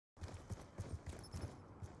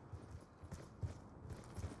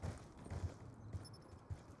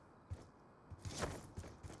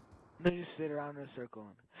They just sit around in a circle.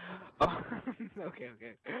 Oh, okay.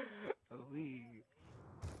 We.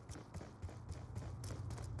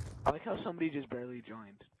 I like how somebody just barely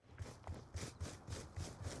joined.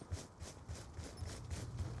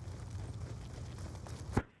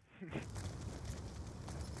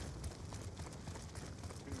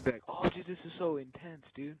 Like, oh, dude, this is so intense,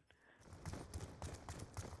 dude.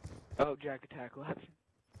 Oh, Jack Attack left.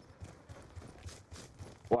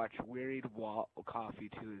 Watch, Wearied Coffee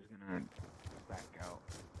 2 is gonna back out.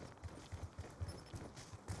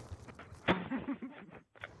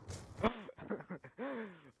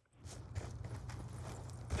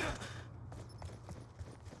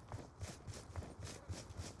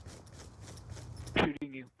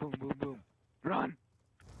 Shooting you. Boom, boom, boom. Run!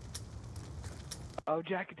 Oh,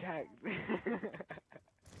 Jack Attack.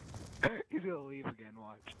 He's gonna leave again,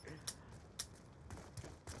 watch.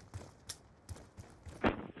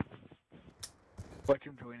 Watch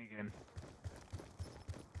him join again.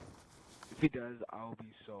 If he does, I'll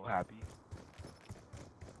be so happy.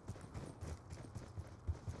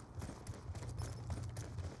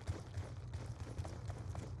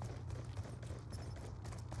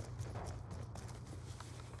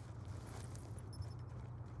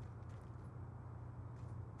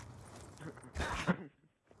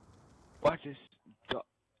 Watch this.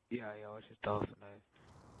 Yeah, watch this dolphin dive.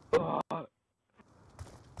 Oh!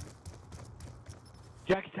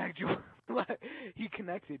 Jack Attack, he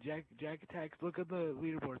connected. Jack Attack, look at the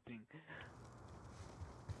leaderboard thing.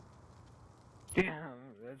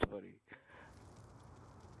 Damn, that's funny.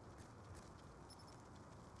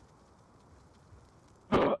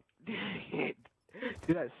 Dude,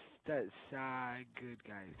 that's sad good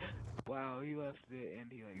guy. Wow, he left it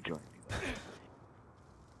and he like joined me.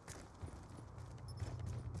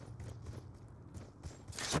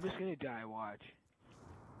 I'm just gonna die, watch.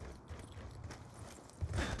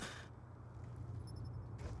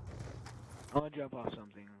 I'm gonna jump off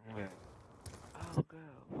something. Okay. Oh, go.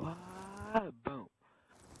 What? Boom.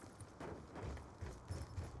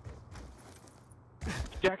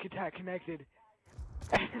 Jack Attack connected.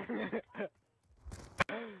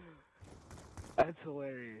 That's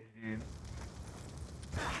hilarious, dude.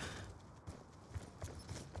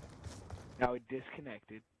 Now it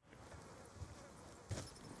disconnected.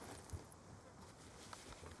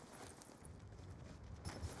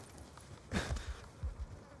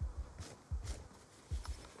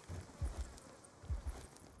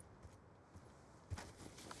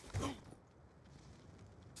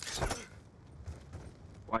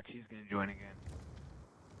 Watch, he's gonna join again.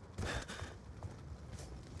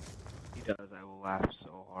 He does, I will laugh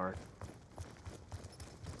so hard.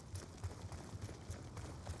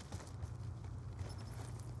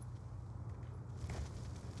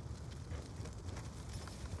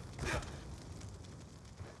 I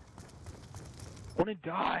wanna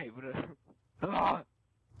die, but I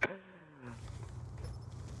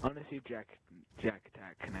wanna see if Jack Attack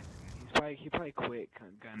connects. He probably quit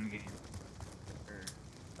gun game.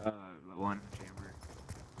 Or one chamber.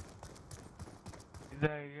 He's like,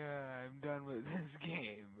 I'm done with this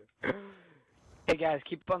game. Hey guys,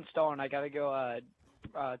 keep on stalling. I gotta go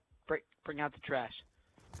bring out the trash.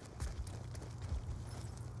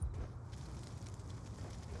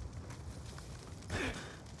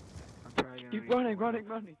 Keep running.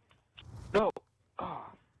 No. Oh.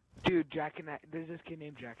 Dude, there's this kid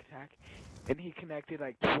named Jack Attack, and he connected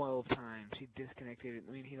like 12 times. He disconnected,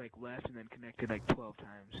 I mean, he like left and then connected like 12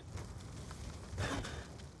 times.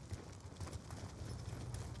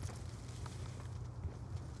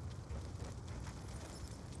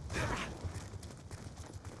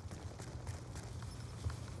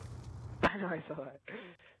 I know, I saw that.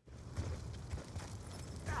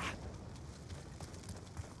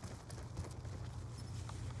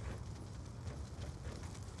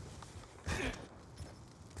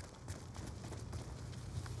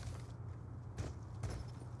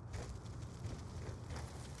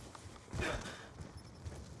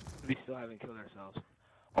 We still haven't killed ourselves.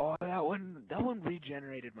 Oh, that one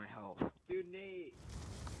regenerated my health. Dude, Nate.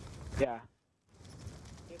 Yeah.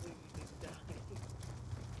 Can't believe you just died.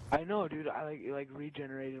 I know, dude. I like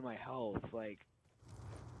regenerated my health. Like,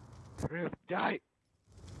 Rip, die.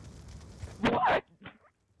 What?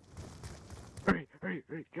 Hurry!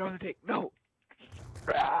 Get on the take. No.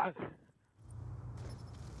 Ah.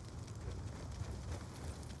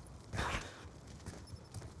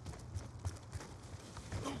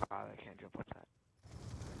 I can't jump up that.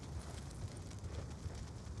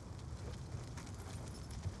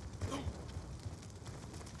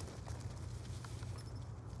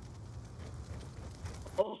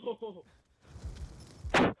 Oh!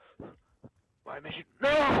 My mission.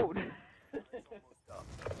 No!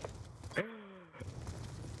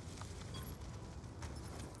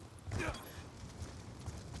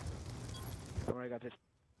 worry, I got this.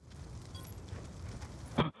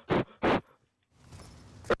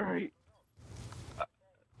 Hurry!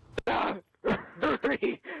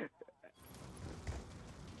 Hurry!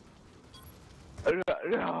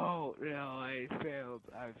 No, I failed.